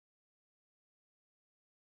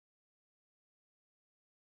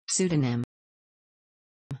Pseudonym.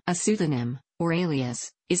 A pseudonym, or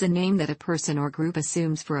alias, is a name that a person or group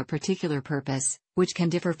assumes for a particular purpose, which can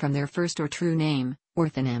differ from their first or true name,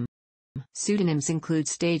 orthonym. Pseudonyms include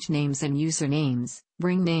stage names and usernames,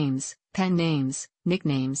 ring names, pen names,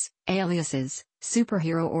 nicknames, aliases,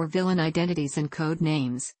 superhero or villain identities and code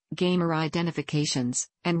names, gamer identifications,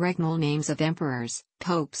 and regnal names of emperors,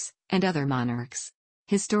 popes, and other monarchs.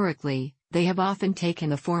 Historically, they have often taken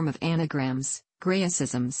the form of anagrams,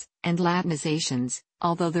 Graecisms, and Latinisations,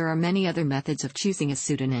 although there are many other methods of choosing a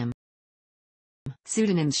pseudonym.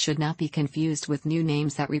 Pseudonyms should not be confused with new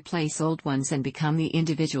names that replace old ones and become the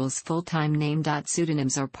individual's full-time name.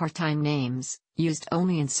 Pseudonyms are part-time names, used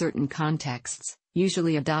only in certain contexts,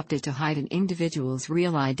 usually adopted to hide an individual's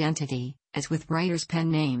real identity, as with writers' pen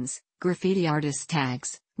names, graffiti artists'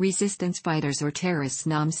 tags, resistance fighters or terrorists'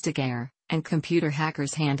 noms de guerre, and computer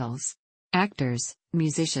hackers' handles. Actors,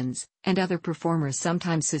 musicians, and other performers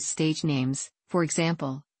sometimes use stage names, for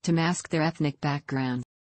example, to mask their ethnic background.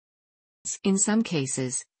 In some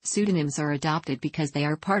cases, pseudonyms are adopted because they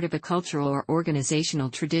are part of a cultural or organizational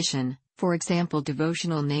tradition, for example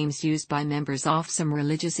devotional names used by members of some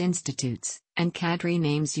religious institutes, and cadre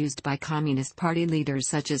names used by Communist Party leaders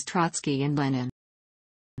such as Trotsky and Lenin.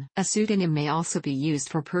 A pseudonym may also be used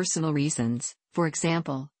for personal reasons, for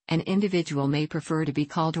example, an individual may prefer to be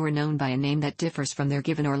called or known by a name that differs from their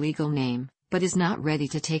given or legal name, but is not ready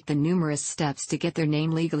to take the numerous steps to get their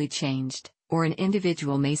name legally changed. Or an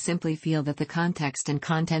individual may simply feel that the context and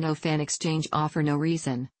content of an exchange offer no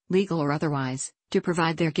reason, legal or otherwise, to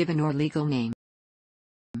provide their given or legal name.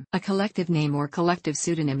 A collective name or collective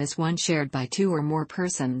pseudonym is one shared by two or more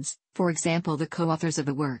persons, for example the co-authors of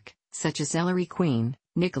a work, such as Ellery Queen,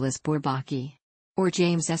 Nicholas Bourbaki, or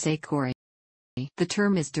James S. A. Corey. The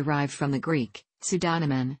term is derived from the Greek,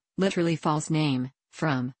 pseudonymon, literally false name,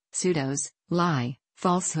 from pseudos, lie,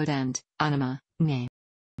 falsehood and onyma, name.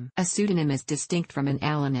 A pseudonym is distinct from an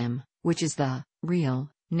alianym, which is the real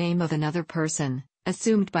name of another person,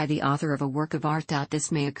 assumed by the author of a work of art.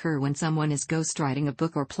 This may occur when someone is ghostwriting a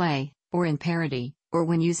book or play, or in parody, or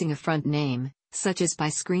when using a front name, such as by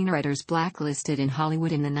screenwriters blacklisted in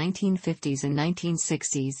Hollywood in the 1950s and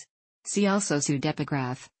 1960s. See also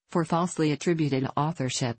pseudepigraph, for falsely attributed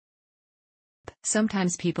authorship.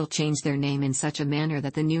 Sometimes people change their name in such a manner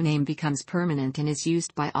that the new name becomes permanent and is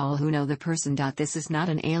used by all who know the person. This is not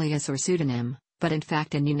an alias or pseudonym, but in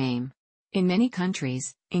fact a new name. In many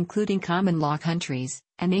countries, including common law countries,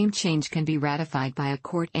 a name change can be ratified by a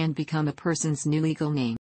court and become a person's new legal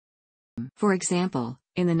name. For example,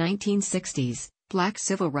 in the 1960s, Black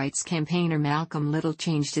civil rights campaigner Malcolm Little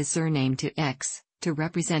changed his surname to X, to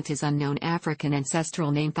represent his unknown African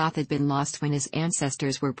ancestral name thought had been lost when his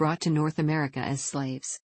ancestors were brought to North America as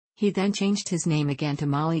slaves. He then changed his name again to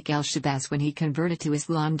Malik el-Shabazz when he converted to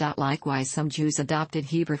Islam. Likewise, some Jews adopted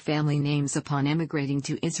Hebrew family names upon emigrating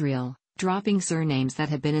to Israel, dropping surnames that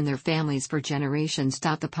had been in their families for generations.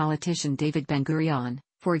 The politician David Ben-Gurion,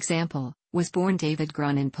 for example, was born David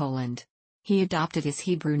Grun in Poland. He adopted his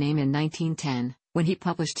Hebrew name in 1910, when he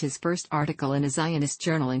published his first article in a Zionist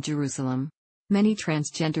journal in Jerusalem. Many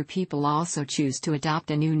transgender people also choose to adopt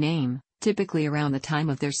a new name, typically around the time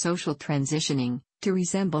of their social transitioning, to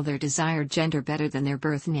resemble their desired gender better than their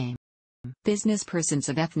birth name. Businesspersons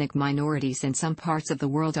of ethnic minorities in some parts of the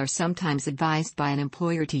world are sometimes advised by an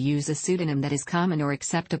employer to use a pseudonym that is common or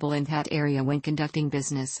acceptable in that area when conducting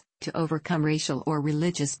business, to overcome racial or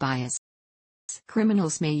religious bias.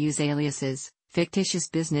 Criminals may use aliases, fictitious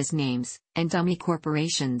business names, and dummy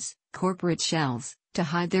corporations, corporate shells, to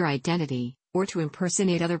hide their identity, or to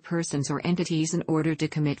impersonate other persons or entities in order to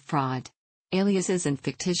commit fraud. Aliases and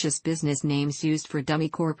fictitious business names used for dummy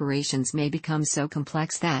corporations may become so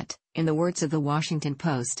complex that, in the words of the Washington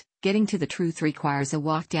Post, getting to the truth requires a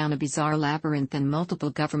walk down a bizarre labyrinth and multiple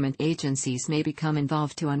government agencies may become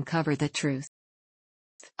involved to uncover the truth.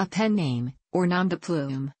 A pen name, or nom de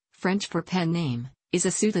plume, French for pen name, is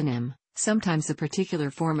a pseudonym, sometimes a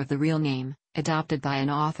particular form of the real name, adopted by an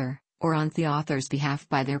author, or on the author's behalf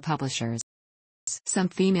by their publishers. Some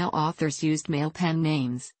female authors used male pen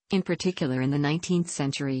names, in particular in the 19th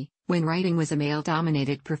century, when writing was a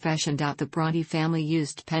male-dominated profession. The Bronte family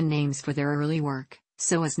used pen names for their early work,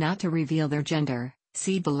 so as not to reveal their gender,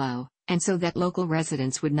 see below, and so that local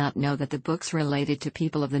residents would not know that the books related to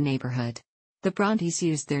people of the neighborhood. The Brontes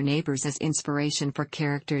used their neighbors as inspiration for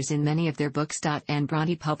characters in many of their books. Anne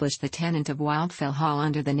Bronte published The Tenant of Wildfell Hall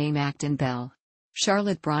under the name Acton Bell.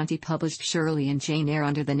 Charlotte Bronte published Shirley and Jane Eyre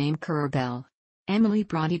under the name Currer Bell. Emily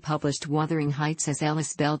Bronte published Wuthering Heights as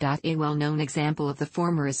Ellis Bell. A well-known example of the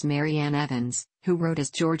former is Mary Ann Evans, who wrote as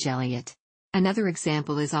George Eliot. Another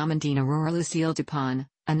example is Amandine Aurora Lucille Dupin,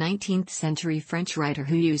 a 19th-century French writer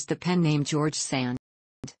who used the pen name George Sand.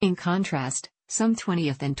 In contrast, some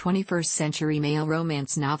 20th and 21st century male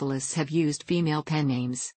romance novelists have used female pen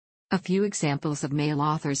names. A few examples of male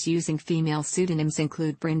authors using female pseudonyms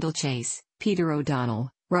include Brindle Chase, Peter O'Donnell,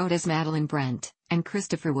 wrote as Madeline Brent, and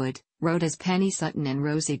Christopher Wood, wrote as Penny Sutton and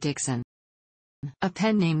Rosie Dixon. A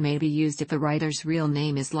pen name may be used if the writer's real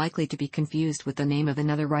name is likely to be confused with the name of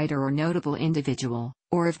another writer or notable individual,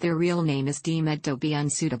 or if their real name is deemed to be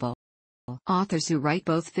unsuitable. Authors who write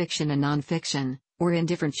both fiction and nonfiction, or in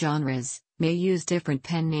different genres, may use different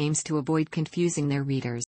pen names to avoid confusing their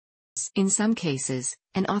readers. In some cases,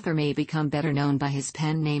 an author may become better known by his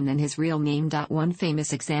pen name than his real name. One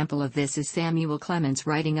famous example of this is Samuel Clemens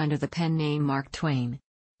writing under the pen name Mark Twain.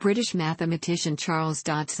 British mathematician Charles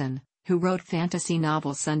Dodson, who wrote fantasy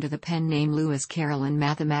novels under the pen name Lewis Carroll and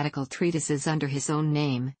mathematical treatises under his own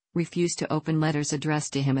name, refused to open letters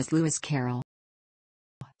addressed to him as Lewis Carroll.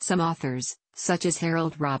 Some authors, such as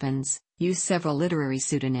Harold Robbins, use several literary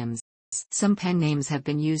pseudonyms. Some pen names have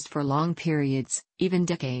been used for long periods, even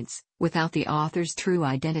decades, without the author's true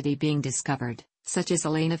identity being discovered, such as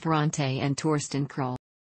Elena Ferrante and Torsten Kroll.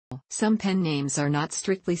 Some pen names are not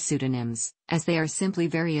strictly pseudonyms, as they are simply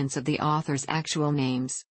variants of the author's actual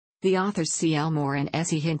names. The authors C. L. Moore and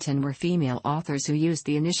S. E. Hinton were female authors who used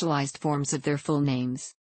the initialized forms of their full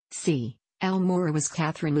names. C. L. Moore was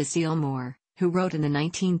Catherine Lucille Moore, who wrote in the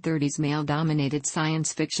 1930s male-dominated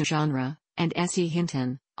science fiction genre, and S. E.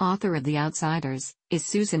 Hinton, author of The Outsiders, is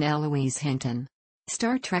Susan Eloise Hinton.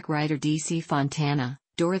 Star Trek writer D.C. Fontana,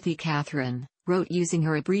 Dorothy Catherine, wrote using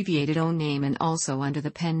her abbreviated own name and also under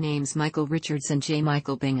the pen names Michael Richards and J.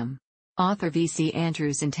 Michael Bingham. Author V.C.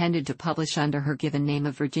 Andrews intended to publish under her given name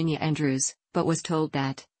of Virginia Andrews, but was told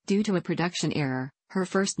that, due to a production error, her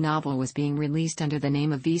first novel was being released under the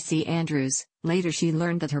name of V.C. Andrews. Later she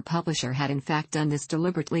learned that her publisher had in fact done this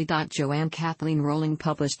deliberately. Joanne Kathleen Rowling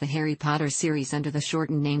published the Harry Potter series under the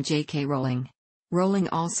shortened name J.K. Rowling. Rowling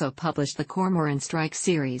also published the Cormoran Strike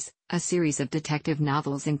series, a series of detective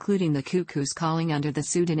novels including The Cuckoo's Calling under the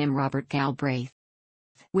pseudonym Robert Galbraith.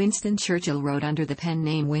 Winston Churchill wrote under the pen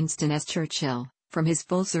name Winston S. Churchill, from his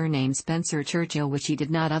full surname Spencer Churchill, which he did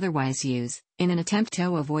not otherwise use, in an attempt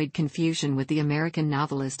to avoid confusion with the American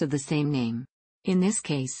novelist of the same name. In this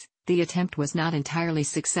case, the attempt was not entirely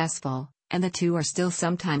successful, and the two are still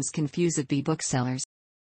sometimes confused at booksellers.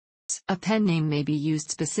 A pen name may be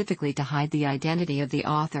used specifically to hide the identity of the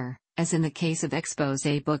author, as in the case of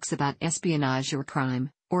exposé books about espionage or crime,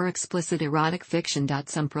 or explicit erotic fiction.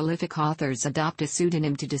 Some prolific authors adopt a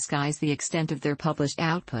pseudonym to disguise the extent of their published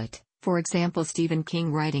output. For example, Stephen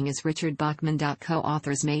King writing as Richard Bachman.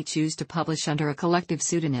 Co-authors may choose to publish under a collective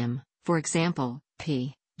pseudonym, for example,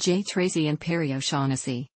 P. J. Tracy and Perry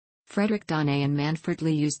O'Shaughnessy. Frederick Donnet and Manfred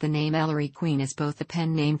Lee used the name Ellery Queen as both the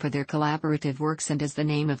pen name for their collaborative works and as the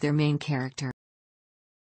name of their main character.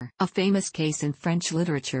 A famous case in French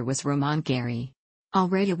literature was Roman Gary.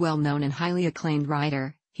 Already a well-known and highly acclaimed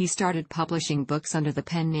writer, he started publishing books under the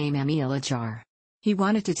pen name Émile Ajar. He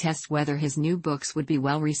wanted to test whether his new books would be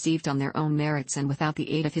well received on their own merits and without the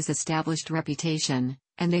aid of his established reputation,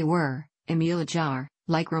 and they were. Émile Ajar,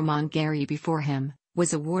 like Roman Gary before him,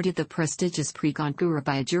 was awarded the prestigious Prix Goncourt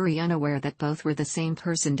by a jury unaware that both were the same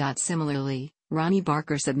person. Similarly, Ronnie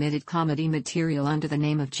Barker submitted comedy material under the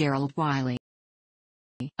name of Gerald Wiley.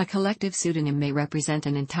 A collective pseudonym may represent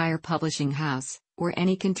an entire publishing house, or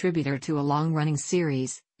any contributor to a long-running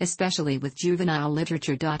series, especially with juvenile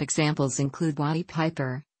literature. Examples include Waddy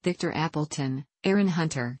Piper, Victor Appleton, Aaron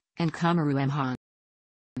Hunter, and Kamaru M. Hahn.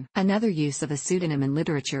 Another use of a pseudonym in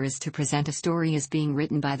literature is to present a story as being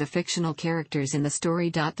written by the fictional characters in the story.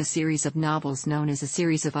 The series of novels known as A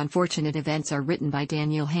Series of Unfortunate Events are written by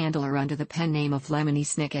Daniel Handler under the pen name of Lemony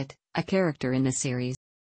Snicket, a character in the series.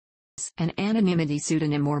 An anonymity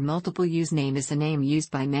pseudonym or multiple use name is a name used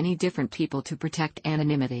by many different people to protect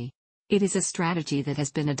anonymity. It is a strategy that has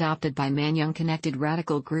been adopted by man-young-connected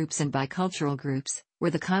radical groups and by cultural groups, where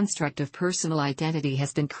the construct of personal identity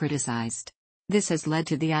has been criticized. This has led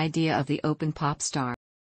to the idea of the open pop star.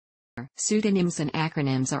 Pseudonyms and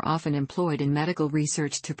acronyms are often employed in medical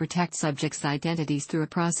research to protect subjects' identities through a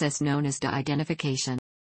process known as de-identification.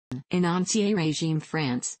 In Ancien Régime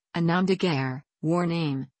France, a nom de guerre, war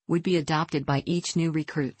name, would be adopted by each new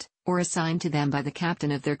recruit, or assigned to them by the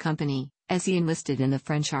captain of their company, as he enlisted in the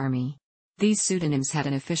French army. These pseudonyms had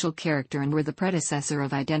an official character and were the predecessor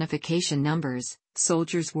of identification numbers.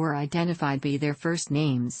 Soldiers were identified by their first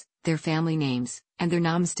names, their family names, and their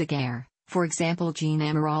noms de guerre, for example Jean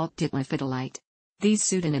Amérault de la Fidélite. These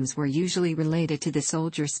pseudonyms were usually related to the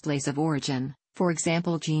soldier's place of origin, for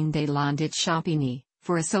example Jean de Landit Champigny,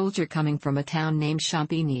 for a soldier coming from a town named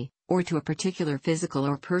Champigny, or to a particular physical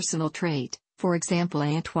or personal trait, for example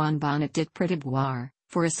Antoine Bonnet dit prêt à boire,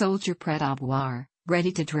 for a soldier prêt à boire,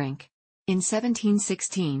 ready to drink. In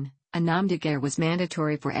 1716, a nom de guerre was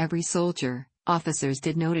mandatory for every soldier. Officers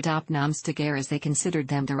did not adopt noms de guerre as they considered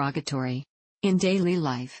them derogatory. In daily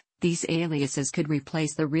life, these aliases could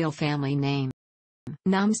replace the real family name.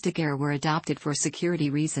 Noms de guerre were adopted for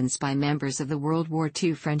security reasons by members of the World War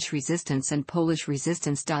II French resistance and Polish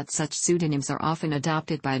resistance. Such pseudonyms are often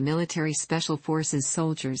adopted by military special forces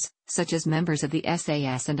soldiers, such as members of the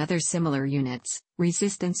SAS and other similar units,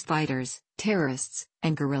 resistance fighters, terrorists,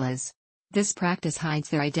 and guerrillas. This practice hides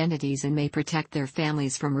their identities and may protect their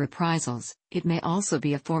families from reprisals. It may also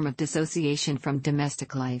be a form of dissociation from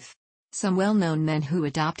domestic life. Some well-known men who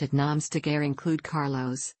adopted noms de guerre include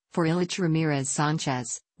Carlos, for Ilich Ramirez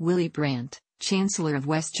Sanchez, Willy Brandt, Chancellor of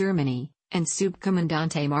West Germany, and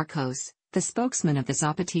Subcomandante Marcos, the spokesman of the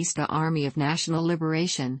Zapatista Army of National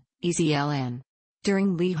Liberation, EZLN.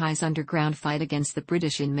 During Lehi's underground fight against the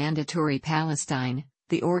British in Mandatory Palestine,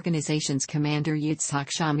 the organization's commander Yitzhak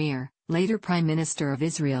Shamir, later Prime Minister of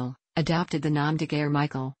Israel, adopted the nom de guerre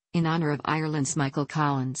Michael, in honor of Ireland's Michael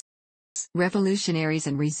Collins. Revolutionaries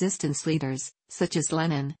and resistance leaders, such as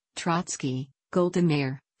Lenin, Trotsky, Golda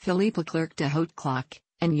Meir, Philippe Leclerc de Hautecloque,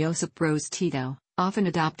 and Josip Broz Tito, often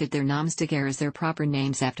adopted their noms de guerre as their proper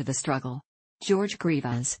names after the struggle. George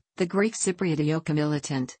Grivas, the Greek Cypriot Ioka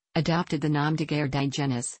militant, adopted the nom de guerre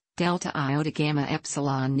Digenis, Delta Iota Gamma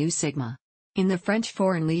Epsilon Nu Sigma. In the French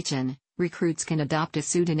Foreign Legion, recruits can adopt a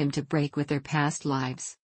pseudonym to break with their past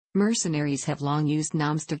lives. Mercenaries have long used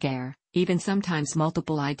noms de guerre, even sometimes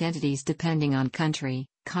multiple identities depending on country,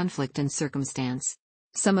 conflict and circumstance.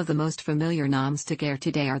 Some of the most familiar noms de guerre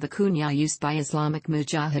today are the kunya used by Islamic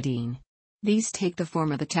mujahideen. These take the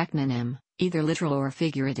form of a technonym, either literal or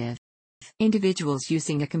figurative. Individuals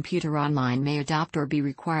using a computer online may adopt or be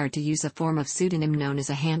required to use a form of pseudonym known as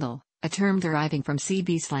a handle, a term deriving from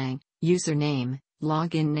CB slang, username,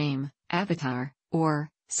 login name, avatar, or,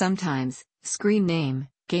 sometimes, screen name,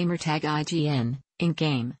 gamertag IGN,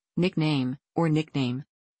 in-game, nickname, or nickname.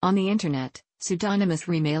 On the Internet, pseudonymous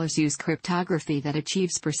remailers use cryptography that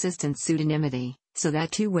achieves persistent pseudonymity, so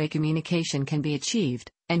that two-way communication can be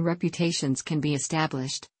achieved, and reputations can be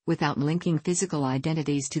established, without linking physical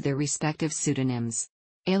identities to their respective pseudonyms.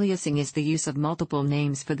 Aliasing is the use of multiple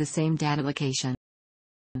names for the same data location.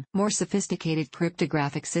 More sophisticated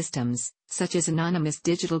cryptographic systems, such as anonymous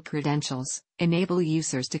digital credentials, enable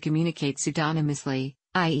users to communicate pseudonymously,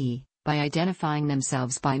 i.e., by identifying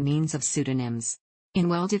themselves by means of pseudonyms. In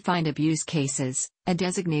well-defined abuse cases, a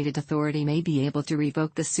designated authority may be able to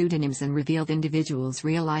revoke the pseudonyms and reveal the individual's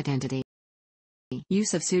real identity.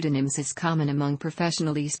 Use of pseudonyms is common among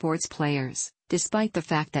professional esports players, despite the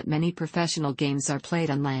fact that many professional games are played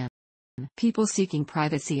on LAN. People seeking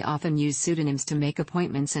privacy often use pseudonyms to make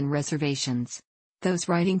appointments and reservations. Those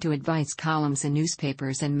writing to advice columns in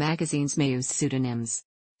newspapers and magazines may use pseudonyms.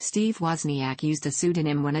 Steve Wozniak used a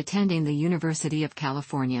pseudonym when attending the University of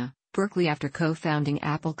California, Berkeley after co-founding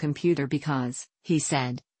Apple Computer because, he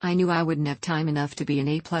said, I knew I wouldn't have time enough to be an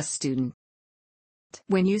A+ student.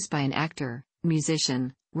 When used by an actor,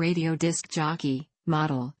 musician, radio disc jockey,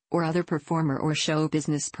 model, or other performer or show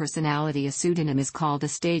business personality, a pseudonym is called a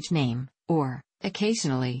stage name, or,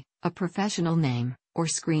 occasionally, a professional name, or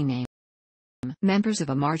screen name. Members of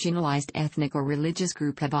a marginalized ethnic or religious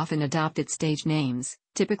group have often adopted stage names,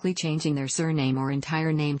 typically changing their surname or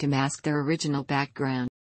entire name to mask their original background.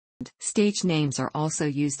 Stage names are also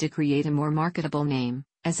used to create a more marketable name,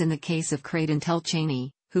 as in the case of Creighton Tell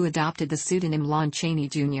Chaney, who adopted the pseudonym Lon Chaney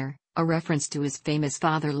Jr., a reference to his famous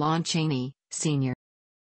father Lon Chaney, Sr.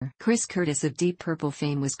 Chris Curtis of Deep Purple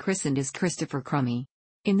fame was christened as Christopher Crummy.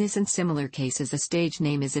 In this and similar cases, a stage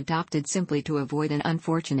name is adopted simply to avoid an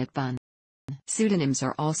unfortunate pun. Pseudonyms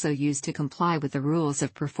are also used to comply with the rules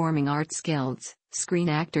of Performing Arts Guilds, Screen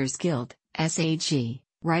Actors Guild, SAG,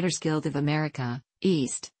 Writers Guild of America,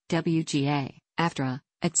 East, WGA, AFTRA,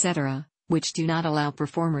 etc., which do not allow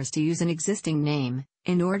performers to use an existing name,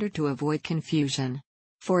 in order to avoid confusion.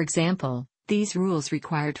 For example, these rules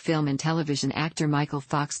required film and television actor Michael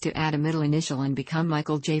Fox to add a middle initial and become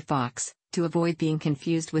Michael J. Fox, to avoid being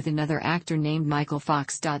confused with another actor named Michael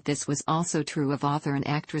Fox. This was also true of author and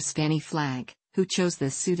actress Fanny Flagg, who chose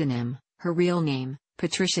this pseudonym, her real name,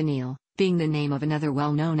 Patricia Neal, being the name of another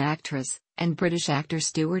well-known actress, and British actor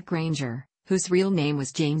Stuart Granger, whose real name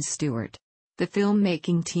was James Stewart. The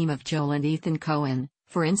filmmaking team of Joel and Ethan Coen,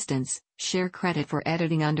 for instance, share credit for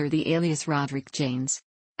editing under the alias Roderick James.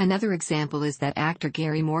 Another example is that actor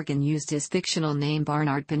Gary Morgan used his fictional name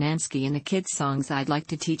Barnard Pinansky in the kids' songs I'd Like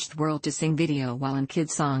to Teach the World to Sing video. While in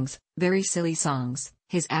kids' songs, very silly songs,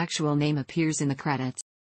 his actual name appears in the credits.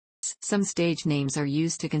 Some stage names are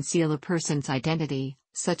used to conceal a person's identity,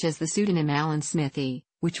 such as the pseudonym Alan Smithy,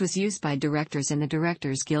 which was used by directors in the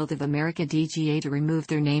Directors Guild of America (DGA) to remove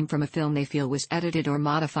their name from a film they feel was edited or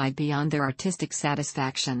modified beyond their artistic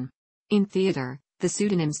satisfaction. In theater, the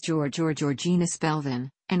pseudonyms George or Georgina Spelvin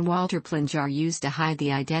and Walter Plinge are used to hide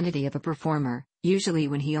the identity of a performer, usually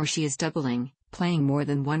when he or she is doubling, playing more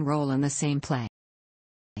than one role in the same play.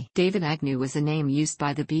 David Agnew was a name used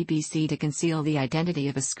by the BBC to conceal the identity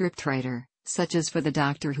of a scriptwriter, such as for the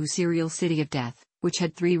Doctor Who serial City of Death, which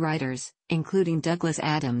had 3 writers, including Douglas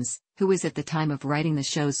Adams, who was at the time of writing the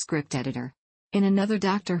show's script editor. In another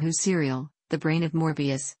Doctor Who serial, The Brain of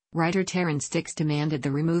Morbius, writer Terrance Dicks demanded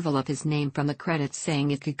the removal of his name from the credits,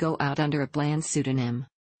 saying it could go out under a Bland pseudonym.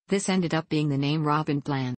 This ended up being the name Robin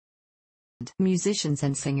Bland. Musicians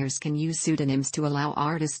and singers can use pseudonyms to allow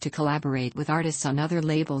artists to collaborate with artists on other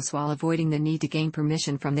labels while avoiding the need to gain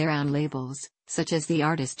permission from their own labels, such as the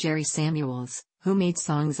artist Jerry Samuels, who made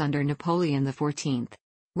songs under Napoleon XIV.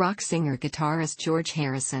 Rock singer-guitarist George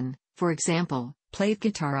Harrison, for example, played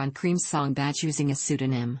guitar on Cream's song Badge using a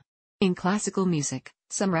pseudonym. In classical music,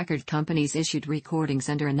 some record companies issued recordings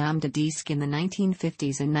under a nom de disque in the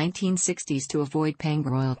 1950s and 1960s to avoid paying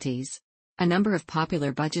royalties. A number of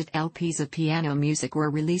popular budget LPs of piano music were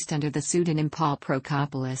released under the pseudonym Paul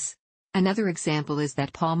Prokopoulos. Another example is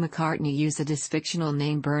that Paul McCartney used his fictional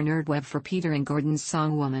name Bernard Webb for Peter and Gordon's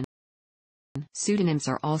song Woman. Pseudonyms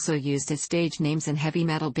are also used as stage names in heavy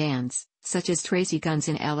metal bands, such as Tracy Guns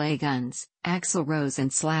in LA Guns, Axl Rose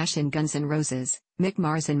and Slash in Guns N' Roses, Mick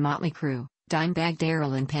Mars in Motley Crue, Dimebag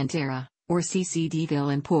Darrell in Pantera, or C.C. DeVille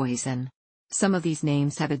in Poison. Some of these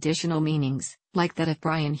names have additional meanings, like that of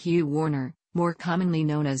Brian Hugh Warner, more commonly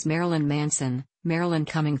known as Marilyn Manson, Marilyn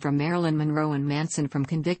coming from Marilyn Monroe and Manson from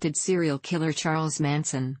convicted serial killer Charles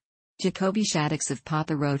Manson. Jacoby Shaddix of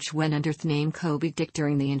Papa Roach went under the name Kobe Dick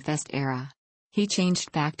during the Infest era. He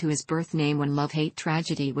changed back to his birth name when Love Hate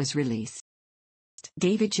Tragedy was released.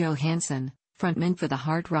 David Johansen, frontman for the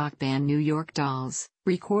hard rock band New York Dolls,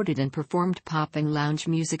 recorded and performed pop and lounge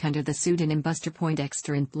music under the pseudonym Buster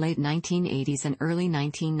Poindexter in the late 1980s and early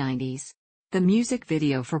 1990s. The music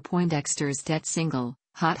video for Poindexter's debt single,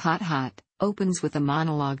 Hot Hot Hot, opens with a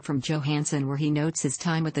monologue from Johansen where he notes his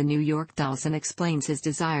time with the New York Dolls and explains his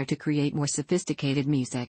desire to create more sophisticated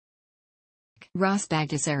music. Ross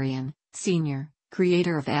Bagdasarian, Sr.,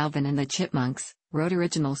 creator of Alvin and the Chipmunks, wrote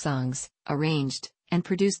original songs, arranged, and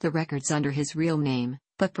produced the records under his real name,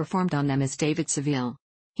 but performed on them as David Seville.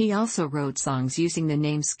 He also wrote songs using the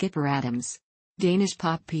name Skipper Adams. Danish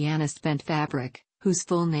pop pianist Bent Fabric, whose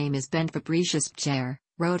full name is Bent Fabricius Bjerre,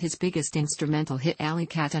 wrote his biggest instrumental hit Alley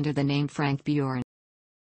Cat under the name Frank Bjorn.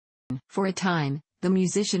 For a time, the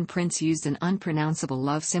musician Prince used an unpronounceable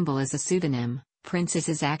love symbol as a pseudonym. Prince is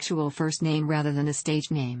his actual first name rather than a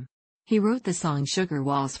stage name. He wrote the song Sugar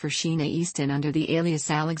Walls for Sheena Easton under the alias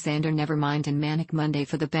Alexander Nevermind and Manic Monday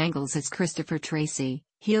for the Bangles as Christopher Tracy.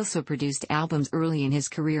 He also produced albums early in his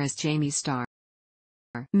career as Jamie Starr.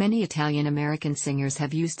 Many Italian-American singers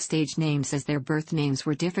have used stage names as their birth names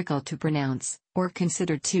were difficult to pronounce, or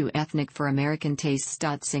considered too ethnic for American tastes.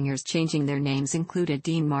 Singers changing their names included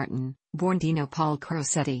Dean Martin, born Dino Paul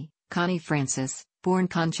Crosetti, Connie Francis, born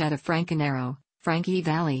Concetta Francanero, Frankie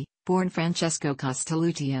Valli, born Francesco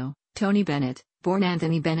Castelluccio, Tony Bennett, born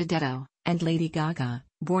Anthony Benedetto, and Lady Gaga,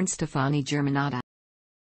 born Stefani Germanotta.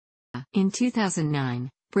 In 2009,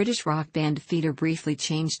 British rock band Feeder briefly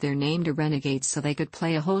changed their name to Renegades so they could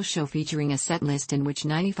play a whole show featuring a set list in which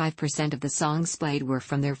 95% of the songs played were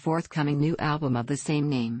from their forthcoming new album of the same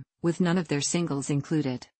name, with none of their singles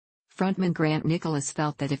included. Frontman Grant Nicholas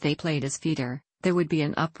felt that if they played as Feeder, there would be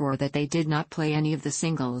an uproar that they did not play any of the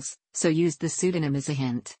singles, so used the pseudonym as a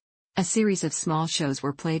hint. A series of small shows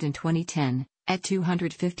were played in 2010, at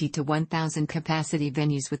 250 to 1,000 capacity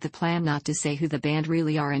venues with the plan not to say who the band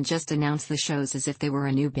really are and just announce the shows as if they were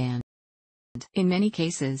a new band. In many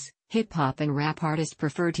cases, hip-hop and rap artists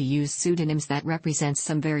prefer to use pseudonyms that represent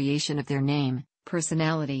some variation of their name,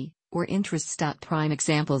 personality, or interests. Prime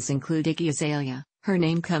examples include Iggy Azalea. Her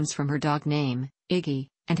name comes from her dog name, Iggy,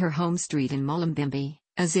 and her home street in Mullumbimby,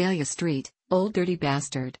 Azalea Street, Old Dirty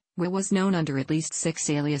Bastard, where was known under at least 6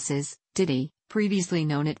 aliases: Diddy, previously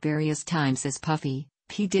known at various times as Puffy,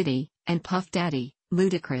 P. Diddy, and Puff Daddy,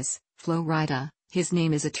 Ludacris, Flo Rida. His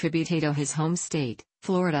name is attributed to his home state,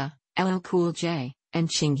 Florida, LL Cool J, and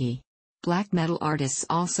Chingy. Black metal artists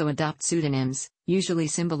also adopt pseudonyms, usually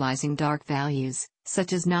symbolizing dark values,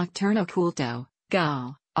 such as Nocturno Culto,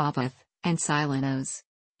 Gal, Opeth, and Silent O's.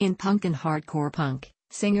 In punk and hardcore punk,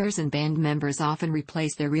 singers and band members often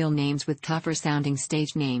replace their real names with tougher-sounding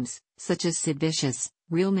stage names, such as Sid Vicious,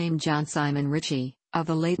 real name John Simon Ritchie, of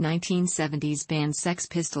the late 1970s band Sex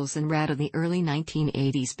Pistols, and Rat of the early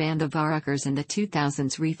 1980s band The Varrockers, and the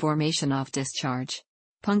 2000s reformation Off Discharge.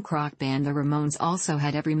 Punk rock band The Ramones also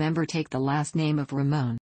had every member take the last name of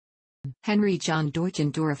Ramone. Henry John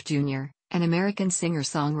Deutschendorf Jr., an American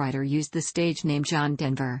singer-songwriter, used the stage name John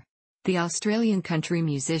Denver. The Australian country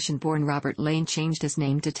musician born Robert Lane changed his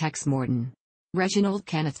name to Tex Morton. Reginald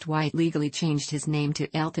Kenneth Dwight legally changed his name to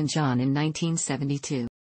Elton John in 1972.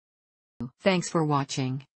 Thanks for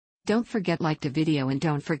watching. Don't forget to like the video and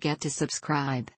don't forget to subscribe.